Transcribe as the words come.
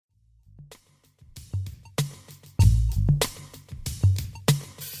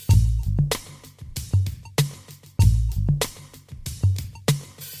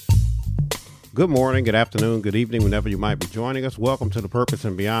Good morning, good afternoon, good evening, whenever you might be joining us. Welcome to the Purpose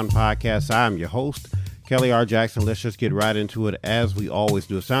and Beyond podcast. I'm your host, Kelly R. Jackson. Let's just get right into it as we always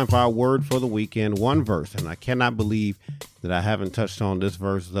do. It's time for our word for the weekend, one verse. And I cannot believe that I haven't touched on this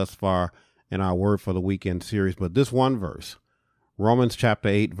verse thus far in our word for the weekend series. But this one verse, Romans chapter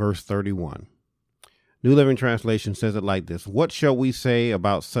 8, verse 31. New Living Translation says it like this. What shall we say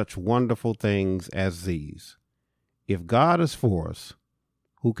about such wonderful things as these? If God is for us,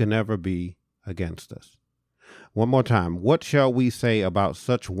 who can ever be against us? One more time. What shall we say about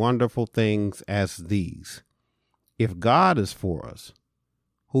such wonderful things as these? If God is for us,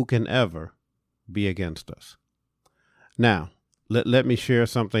 who can ever be against us? Now, let me share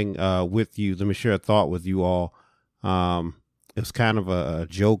something with you. Let me share a thought with you all. It's kind of a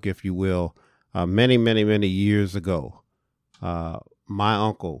joke, if you will. Many years ago, my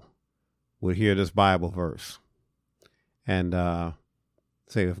uncle would hear this Bible verse and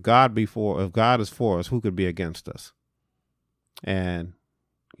say, if God is for us, who could be against us? And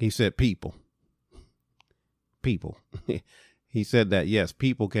he said, people. He said that, yes,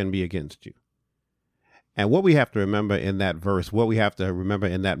 people can be against you. And what we have to remember in that verse, what we have to remember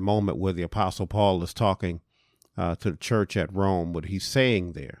in that moment where the Apostle Paul is talking to the church at Rome, what he's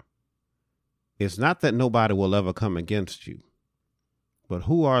saying there, it's not that nobody will ever come against you, but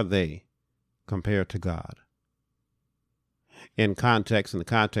who are they compared to God? In the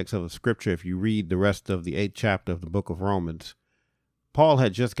context of the scripture, if you read the rest of the 8th chapter of the book of Romans, Paul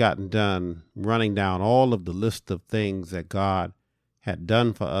had just gotten done running down all of the list of things that God had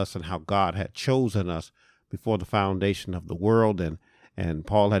done for us and how God had chosen us before the foundation of the world. And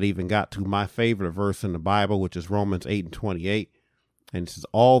Paul had even got to my favorite verse in the Bible, which is Romans 8:28. And it says,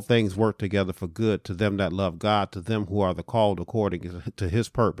 all things work together for good to them that love God, to them who are the called according to his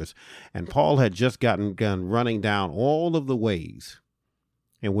purpose. And Paul had just gotten done running down all of the ways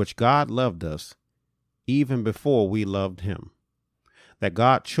in which God loved us even before we loved him. That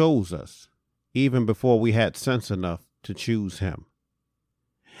God chose us even before we had sense enough to choose him.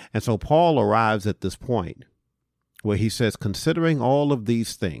 And so Paul arrives at this point where he says, considering all of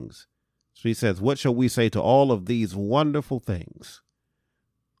these things, so he says, what shall we say to all of these wonderful things?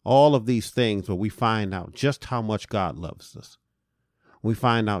 All of these things where we find out just how much God loves us. We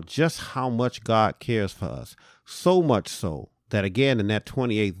find out just how much God cares for us. So much so that, again, in that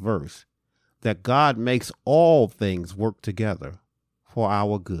 28th verse, that God makes all things work together for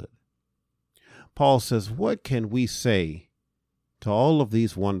our good. Paul says, what can we say to all of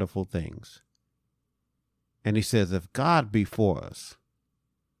these wonderful things? And he says, if God be for us,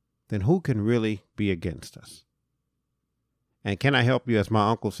 then who can really be against us? And can I help you? As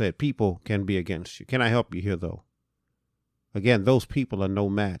my uncle said, people can be against you. Can I help you here, though? Again, those people are no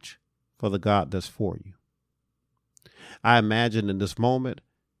match for the God that's for you. I imagine in this moment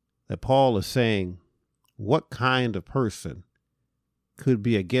that Paul is saying, what kind of person could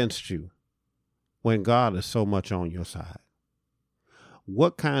be against you when God is so much on your side?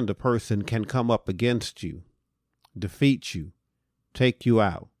 What kind of person can come up against you, defeat you, take you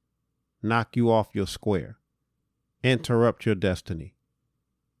out, knock you off your square, interrupt your destiny,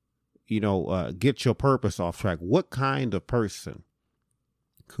 get your purpose off track? What kind of person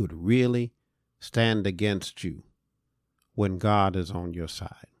could really stand against you when God is on your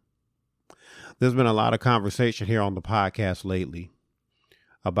side? There's been a lot of conversation here on the podcast lately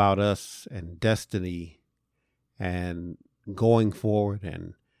about us and destiny and going forward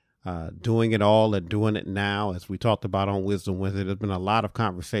and doing it all and doing it now. As we talked about on Wisdom Wednesday, there's been a lot of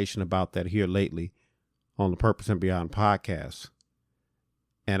conversation about that here lately on the Purpose and Beyond podcast.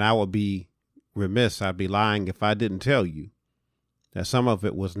 And I would be remiss, I'd be lying if I didn't tell you that some of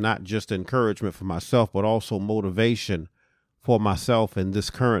it was not just encouragement for myself, but also motivation for myself in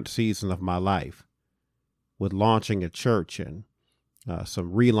this current season of my life, with launching a church and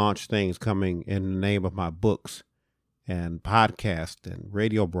some relaunch things coming in the name of my books and podcast and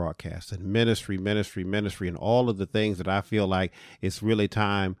radio broadcast and ministry, and all of the things that I feel like it's really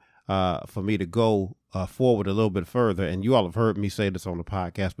time for me to go forward a little bit further. And you all have heard me say this on the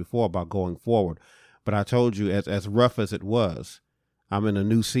podcast before about going forward. But I told you, as rough as it was, I'm in a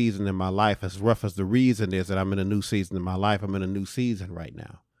new season in my life. As rough as the reason is that I'm in a new season in my life, I'm in a new season right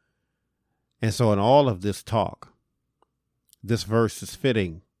now. And so in all of this talk, this verse is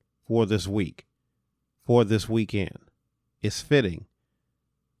fitting for this week, for this weekend. It's fitting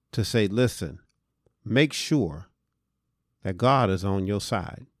to say, listen, make sure that God is on your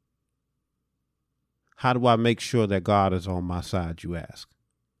side. How do I make sure that God is on my side, you ask?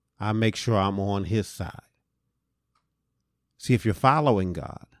 I make sure I'm on his side. See, if you're following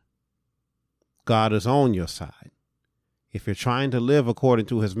God, God is on your side. If you're trying to live according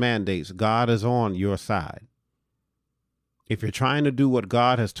to his mandates, God is on your side. If you're trying to do what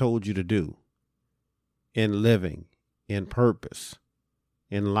God has told you to do in living, in purpose,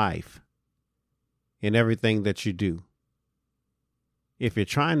 in life, in everything that you do, if you're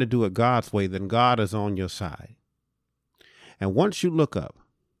trying to do it God's way, then God is on your side. And once you look up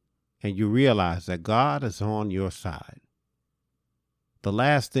and you realize that God is on your side, the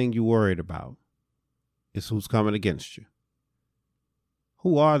last thing you're worried about is who's coming against you.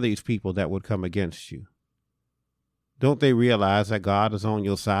 Who are these people that would come against you? Don't they realize that God is on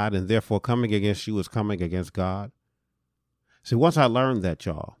your side and therefore coming against you is coming against God? See, once I learned that,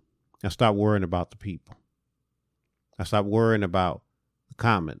 y'all, I stopped worrying about the people. I stopped worrying about the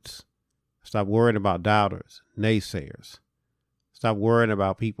comments. I stopped worrying about doubters, naysayers. Stop worrying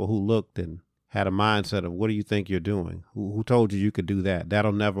about people who looked and had a mindset of, what do you think you're doing? Who told you could do that?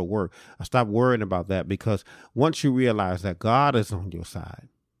 That'll never work. I stopped worrying about that, because once you realize that God is on your side,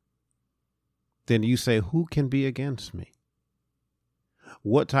 then you say, who can be against me?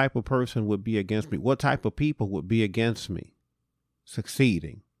 What type of person would be against me? What type of people would be against me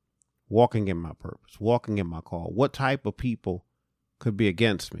succeeding, walking in my purpose, walking in my call? What type of people could be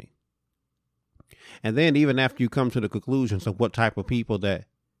against me? And then even after you come to the conclusions of what type of people that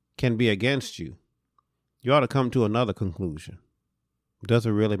can be against you, you ought to come to another conclusion. Does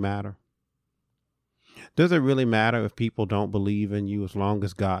it really matter? Does it really matter if people don't believe in you as long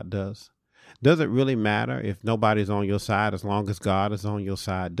as God does? Does it really matter if nobody's on your side as long as God is on your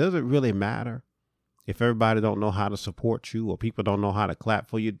side? Does it really matter if everybody don't know how to support you or people don't know how to clap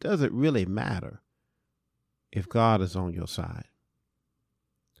for you? Does it really matter if God is on your side?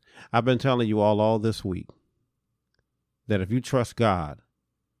 I've been telling you all this week that if you trust God,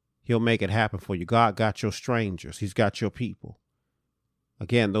 he'll make it happen for you. God got your strangers. He's got your people.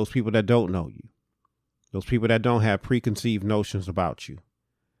 Again, those people that don't know you, those people that don't have preconceived notions about you,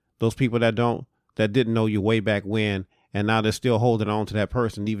 those people that didn't know you way back when, and now they're still holding on to that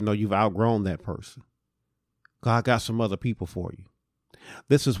person, even though you've outgrown that person. God got some other people for you.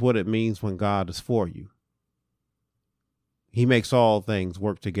 This is what it means when God is for you. He makes all things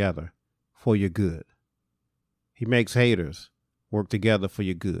work together for your good. He makes haters work together for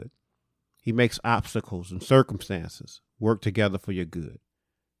your good. He makes obstacles and circumstances work together for your good.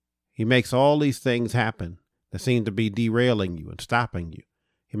 He makes all these things happen that seem to be derailing you and stopping you.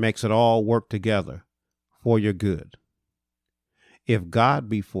 He makes it all work together for your good. If God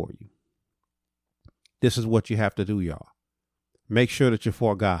be for you, this is what you have to do, y'all. Make sure that you're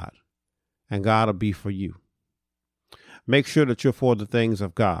for God, and God will be for you. Make sure that you're for the things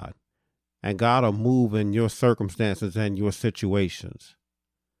of God, and God will move in your circumstances and your situations.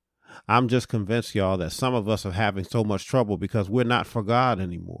 I'm just convinced, y'all, that some of us are having so much trouble because we're not for God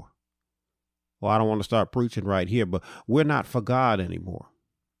anymore. Well, I don't want to start preaching right here, but we're not for God anymore.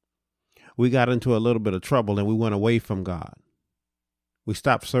 We got into a little bit of trouble and we went away from God. We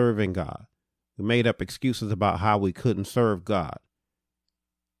stopped serving God. We made up excuses about how we couldn't serve God.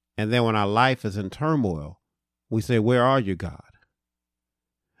 And then when our life is in turmoil, we say, where are you, God?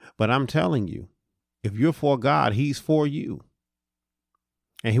 But I'm telling you, if you're for God, he's for you.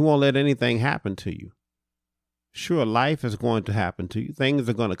 And he won't let anything happen to you. Sure, life is going to happen to you. Things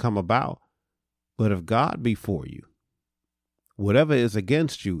are going to come about. But if God be for you, whatever is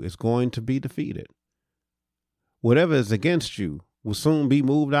against you is going to be defeated. Whatever is against you will soon be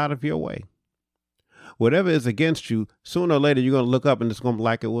moved out of your way. Whatever is against you, sooner or later, you're going to look up and it's going to be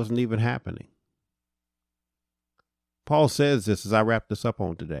like it wasn't even happening. Paul says this as I wrap this up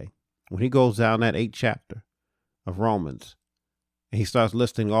on today. When he goes down that 8th chapter of Romans, and he starts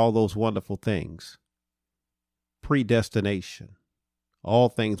listing all those wonderful things. Predestination, all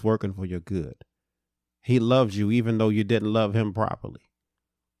things working for your good. He loves you even though you didn't love him properly.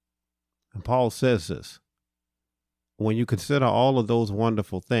 And Paul says this. When you consider all of those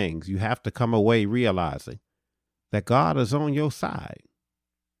wonderful things, you have to come away realizing that God is on your side.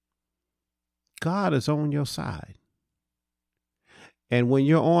 God is on your side. And when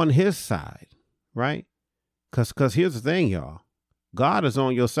you're on his side, right? Because here's the thing, y'all. God is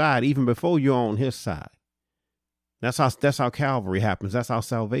on your side even before you're on his side. That's how Calvary happens. That's how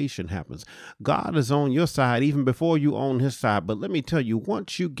salvation happens. God is on your side even before you on his side. But let me tell you,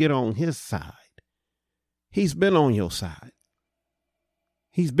 once you get on his side, he's been on your side.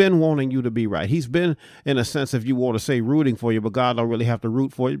 He's been wanting you to be right. He's been, in a sense, if you want to say rooting for you, but God don't really have to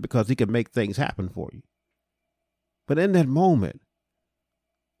root for you because he can make things happen for you. But in that moment,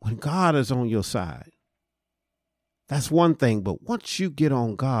 when God is on your side, that's one thing. But once you get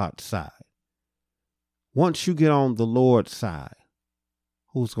on God's side, once you get on the Lord's side,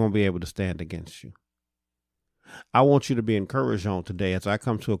 who's going to be able to stand against you? I want you to be encouraged on today as I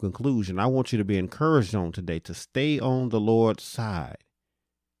come to a conclusion. I want you to be encouraged on today to stay on the Lord's side.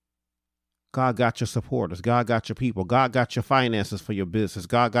 God got your supporters. God got your people. God got your finances for your business.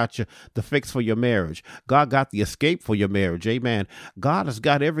 God got the fix for your marriage. God got the escape for your marriage. Amen. God has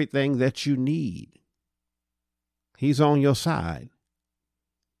got everything that you need. He's on your side.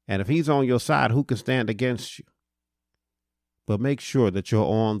 And if he's on your side, who can stand against you? But make sure that you're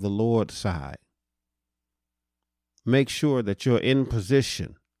on the Lord's side. Make sure that you're in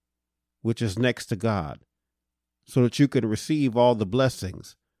position, which is next to God, so that you can receive all the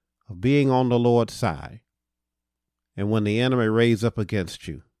blessings of being on the Lord's side. And when the enemy raises up against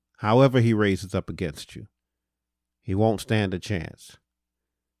you, however he raises up against you, he won't stand a chance.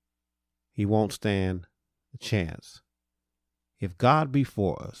 He won't stand a chance. If God be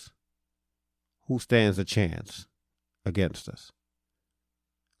for us, who stands a chance against us?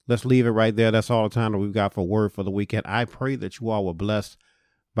 Let's leave it right there. That's all the time that we've got for Word for the Weekend. I pray that you all were blessed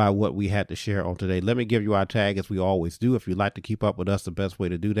by what we had to share on today. Let me give you our tag as we always do. If you'd like to keep up with us, the best way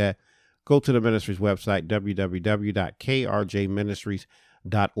to do that, go to the ministry's website,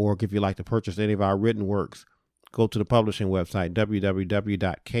 www.krjministries.org. If you'd like to purchase any of our written works, go to the publishing website,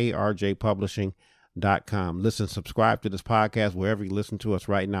 www.krjpublishing.com. Listen, subscribe to this podcast wherever you listen to us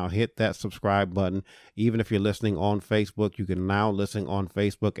right now. Hit that subscribe button. Even if you're listening on Facebook, you can now listen on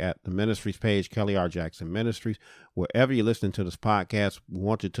Facebook at the ministries page, Kelly R. Jackson Ministries. Wherever you're listening to this podcast, we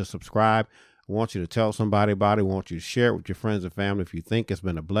want you to subscribe. We want you to tell somebody about it. We want you to share it with your friends and family. If you think it's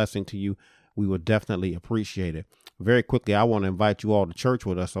been a blessing to you, we would definitely appreciate it. Very quickly, I want to invite you all to church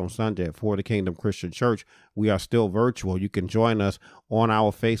with us on Sunday at For the Kingdom Christian Church. We are still virtual. You can join us on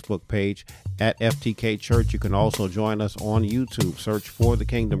our Facebook page at FTK Church. You can also join us on YouTube. Search For the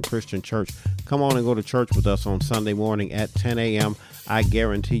Kingdom Christian Church. Come on and go to church with us on Sunday morning at 10 a.m. I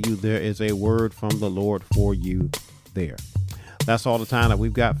guarantee you there is a word from the Lord for you there. That's all the time that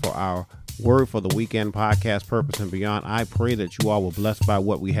we've got for our Word for the Weekend podcast, Purpose and Beyond. I pray that you all were blessed by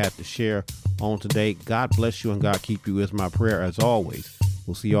what we had to share on today. God bless you and God keep you is my prayer as always.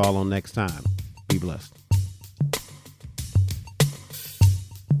 We'll see you all on next time. Be blessed.